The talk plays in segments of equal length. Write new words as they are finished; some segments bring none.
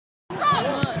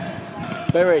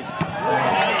Buried.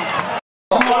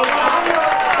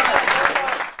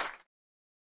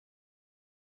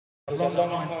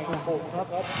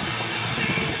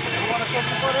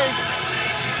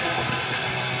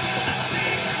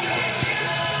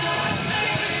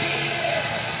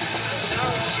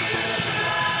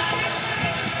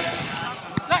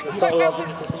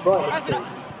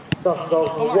 Starting goal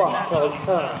for 1, Charlie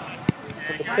Turner.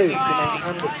 Number 2, Jermaine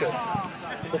Anderson.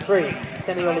 Number 3,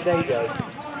 Kenny Oladago.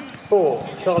 4,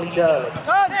 Charlie Durley.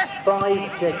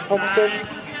 5, Jake Thompson.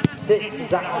 6,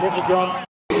 Zach Littlejohn.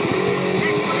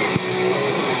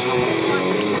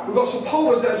 We've got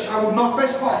supporters that have travelled not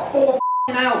best part of 4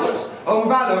 hours on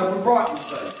Valor from Brighton.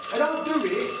 They don't do it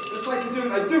for the sake of doing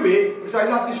it, they do it because they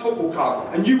love this football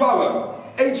club. And you owe them.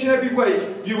 Each and every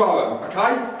week, you owe them,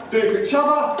 okay? Do it for each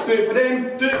other, do it for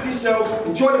them, do it for yourselves.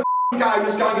 Enjoy the game,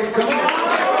 let's go and get through.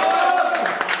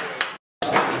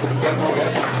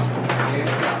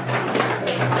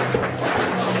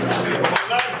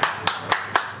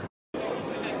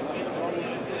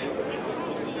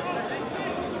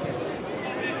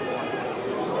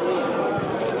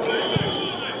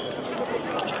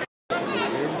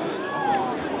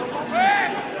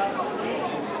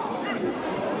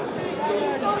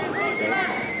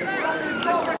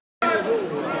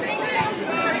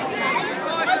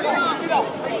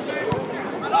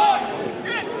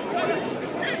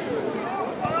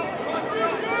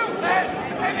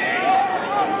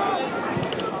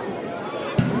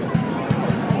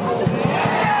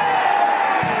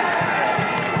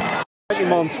 Take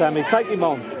him on, Sammy, take him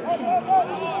on.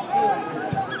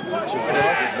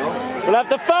 We'll have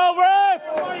the foul, ref!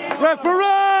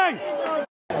 Referee!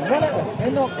 Run at them,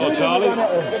 they're not good. Charlie. Run at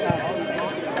them.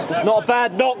 It's not a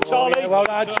bad knock, Charlie. Yeah, well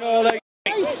done, Charlie.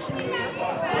 Nice.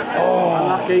 Oh,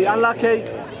 unlucky, unlucky.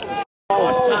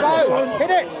 Go,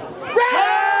 hit it!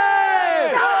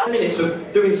 Red! Minutes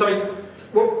of doing something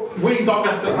what we don't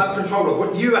have to have control of,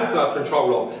 what you have to have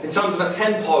control of, in terms of a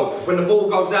tempo, when the ball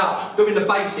goes out, doing the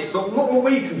basics, not what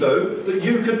we can do, that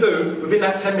you can do within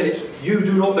that 10 minutes, you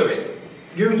do not do it.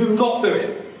 You do not do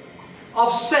it.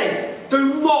 I've said,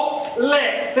 do not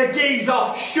let the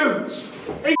geezer shoot.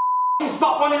 He's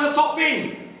stuck one in the top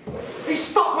bin. He's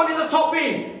stuck one in the top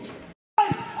bin.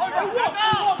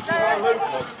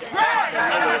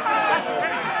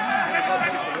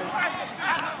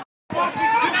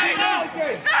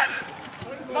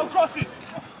 No crosses.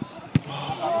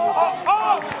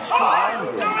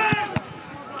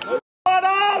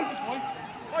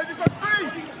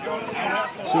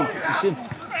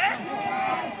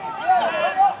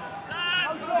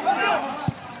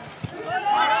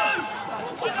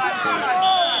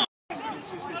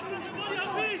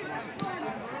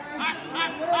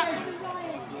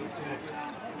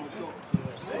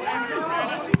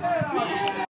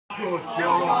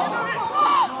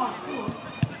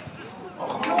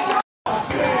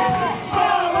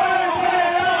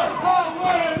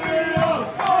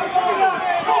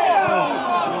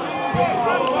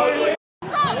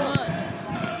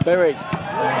 Buried.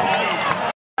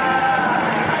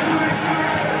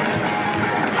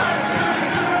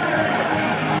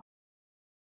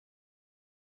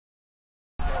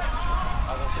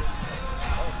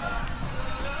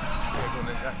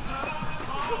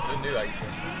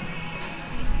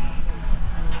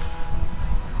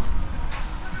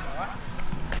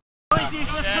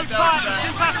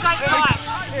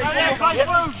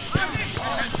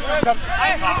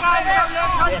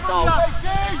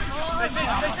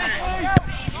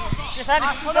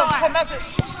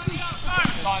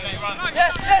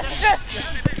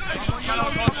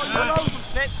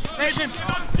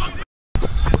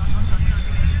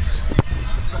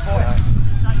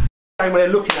 When they're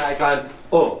looking at it going,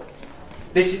 oh,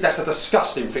 that's a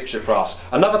disgusting fixture for us.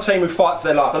 Another team who fight for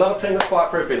their life, another team that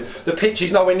fight for everything. The pitch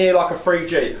is nowhere near like a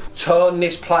 3G. Turn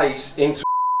this place into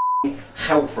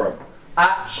hell for them.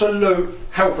 Absolute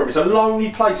hell for them. It's a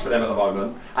lonely place for them at the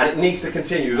moment, and it needs to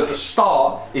continue. At the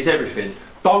start is everything.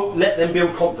 Don't let them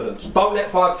build confidence. Don't let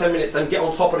 5-10 minutes then get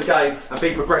on top of the game and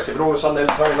be progressive, and all of a sudden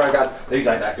they're turning around going, these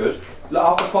ain't that good. Look,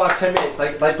 after 5-10 minutes,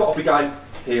 they've got to be going,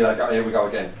 here we go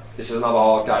again. This is another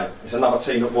hard game. It's another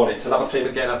team that won it. It's another team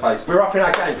that get in our face. We're up in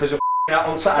our game because out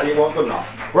on Saturday it weren't good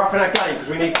enough. We're up in our game because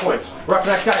we need points. We're up in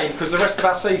our game because the rest of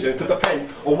our season could depend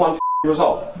on one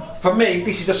result. For me,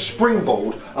 this is a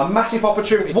springboard, a massive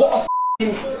opportunity. What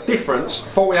a difference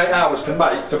 48 hours can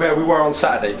make to where we were on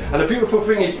Saturday. And the beautiful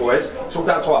thing is, boys, it's all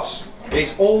down to us.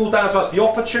 It's all down to us. The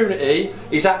opportunity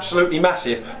is absolutely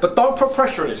massive. But don't put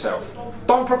pressure on yourself.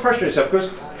 Don't put pressure on yourself, because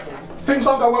things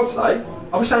don't go well today.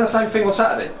 I'll be saying the same thing on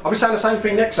Saturday. I'll be saying the same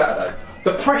thing next Saturday.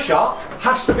 The pressure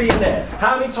has to be in there.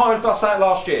 How many times did I say it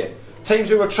last year? Teams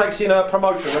who were chasing a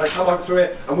promotion when they come over to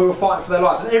here and we were fighting for their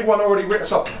lives, and everyone already written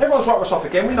us off. Everyone's written us off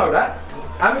again, we know that.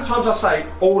 How many times I say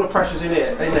all the pressure's in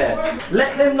there?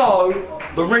 Let them know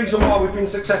the reason why we've been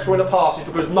successful in the past is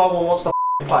because no one wants to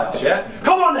play us, yeah?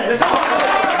 Come on then, let's go!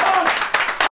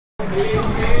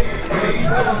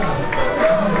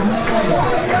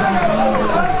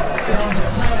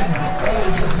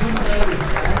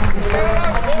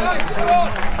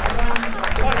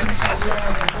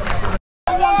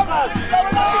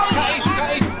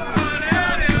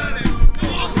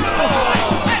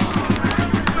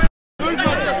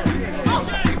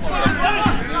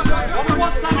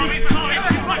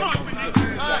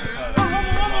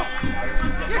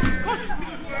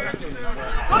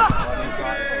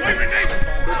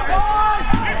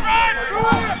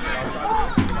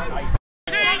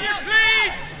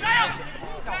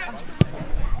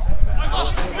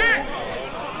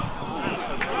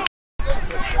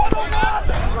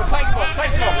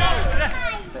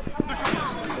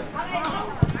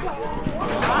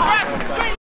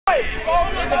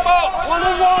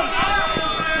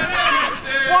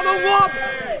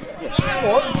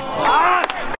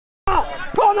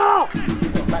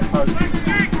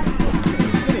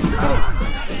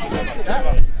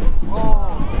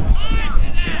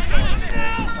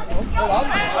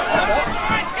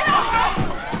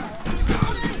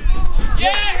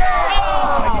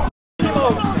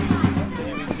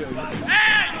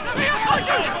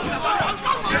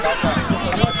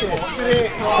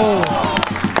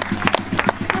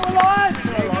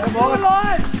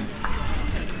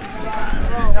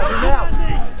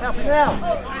 Help me now.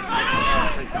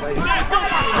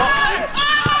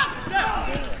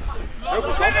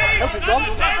 Help it, Dom.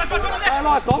 Very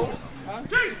nice, Dom.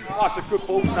 That's a good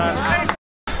ball, Sam.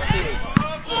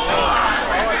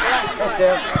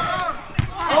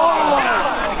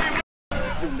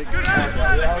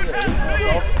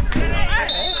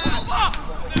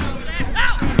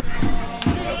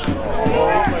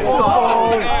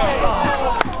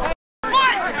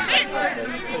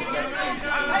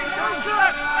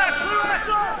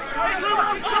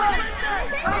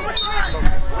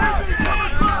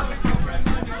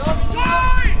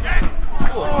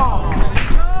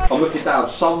 I'm looking down,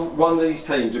 one of these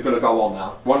teams are going to go on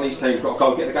now. One of these teams got to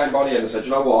go get the game by the end and say, do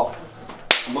you know what?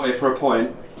 I'm not here for a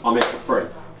point, I'm here for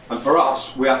 3. And for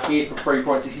us, we are here for 3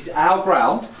 points. This is our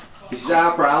ground. This is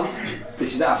our ground.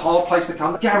 This is our hard place to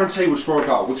come. Guarantee we'll score a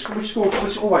goal. We've always scored.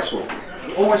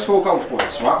 We always score goal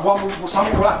points, right?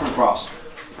 Something will happen for us.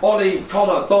 Ollie,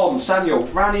 Connor, Dom, Samuel,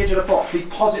 round the edge of the box, be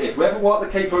positive. We haven't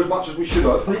worked the keeper as much as we should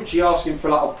have. Literally asking for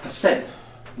like a percent.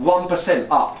 1%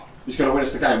 up is going to win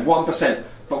us the game. 1%.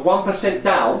 But 1%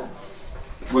 down,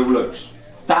 we will lose.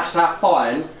 That's how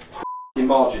fine the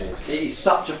margin is. It is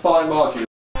such a fine margin.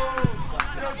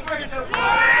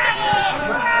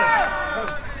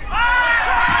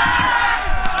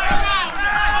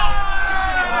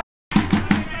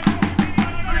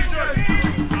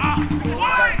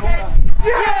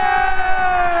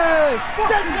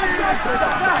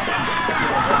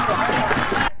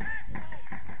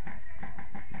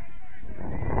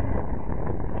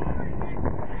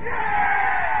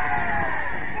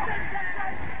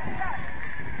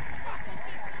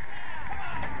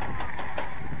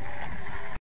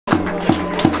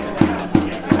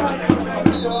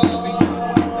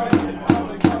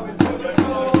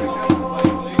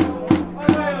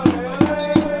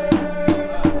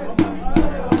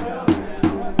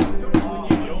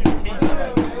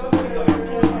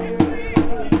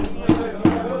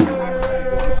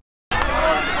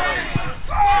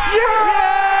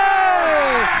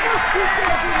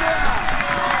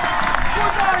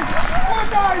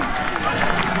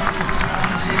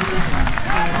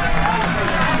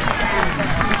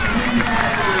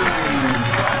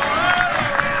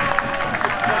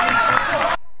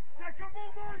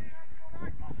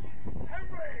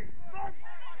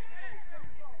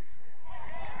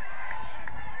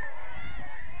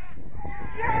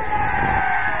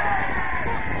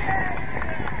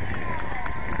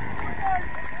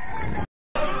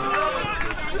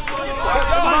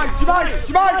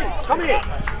 Jemai, come here.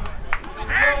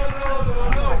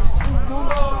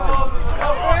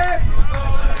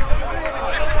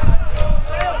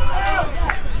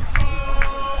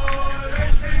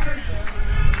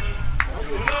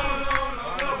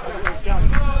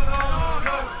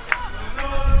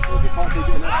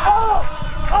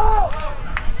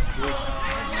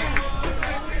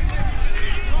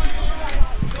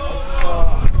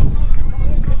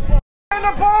 In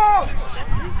the box!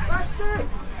 That's it!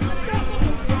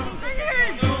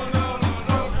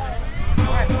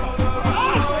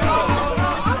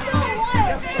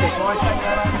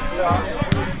 Yeah,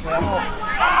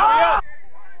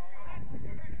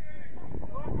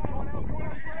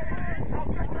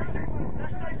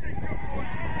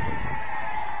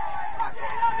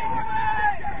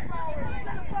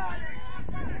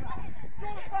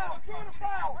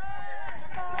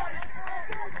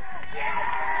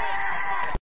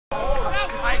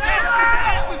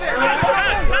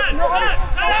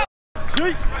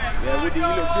 Woody, you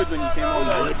look good when you came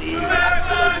on. Woody,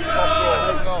 absolutely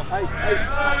top draw. Hey.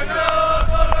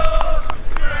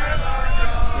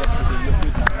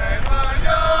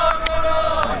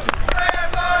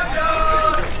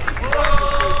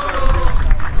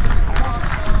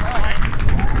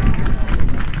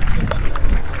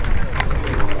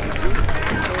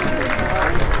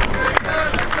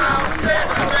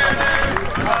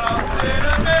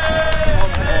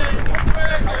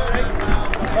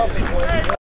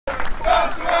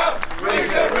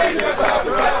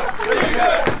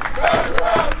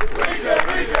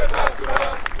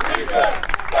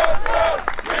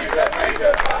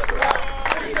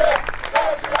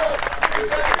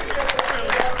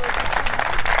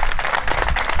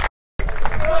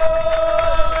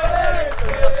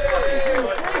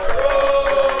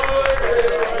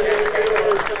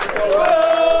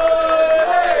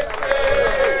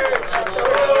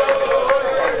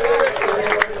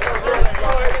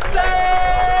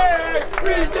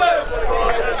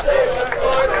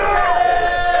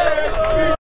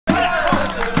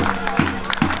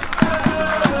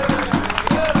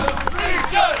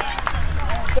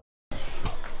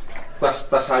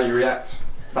 That's how you react.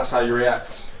 That's how you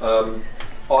react. I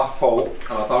thought,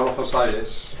 and I don't often say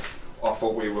this, I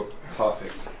thought we were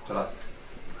perfect today.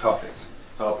 Perfect.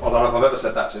 I don't know if I've ever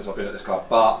said that since I've been at this club,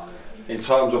 but in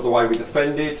terms of the way we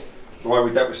defended, the way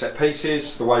we dealt with set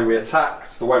pieces, the way we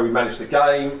attacked, the way we managed the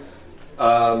game,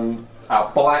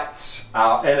 our bite,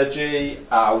 our energy,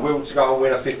 our will to go and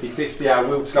win a 50-50, our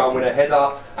will to go and win a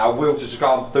header, our will to just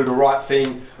go and do the right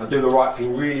thing and do the right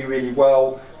thing really, really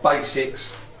well.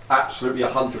 Basics, absolutely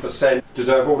 100%.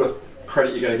 Deserve all the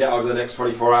credit you're going to get over the next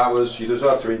 24 hours. You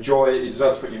deserve to enjoy it. You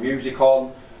deserve to put your music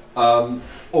on.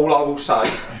 All I will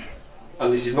say,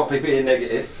 and this is not me being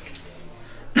negative,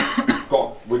 we've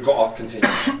got to continue.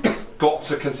 Got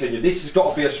to continue. This has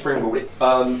got to be a springboard.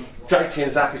 JT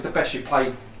and Zach is the best you've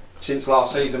played since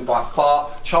last season by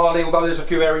far. Charlie, although there's a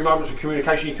few airy moments with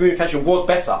communication, your communication was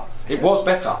better. It was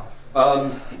better.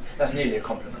 That's nearly a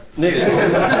compliment. Nearly.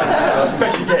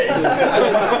 Especially getting.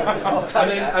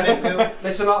 And then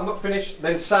listen, I'm not finished.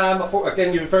 Then Sam, I thought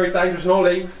again you were very dangerous, and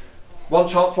Ollie. One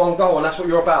chance, one goal, and that's what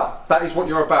you're about. That is what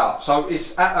you're about. So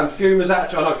it's and Fuma's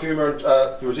actually. I know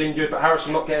Fuma was injured, but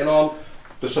Harrison not getting on.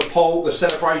 The support, the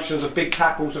celebrations of big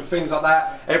tackles and things like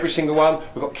that. Every single one.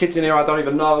 We've got kids in here I don't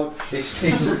even know. We've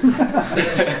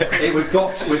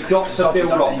got to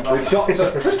build on. We've got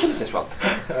to. Whose kid is this one?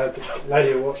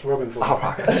 Lady who watched Robin for. Oh,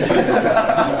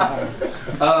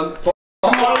 right.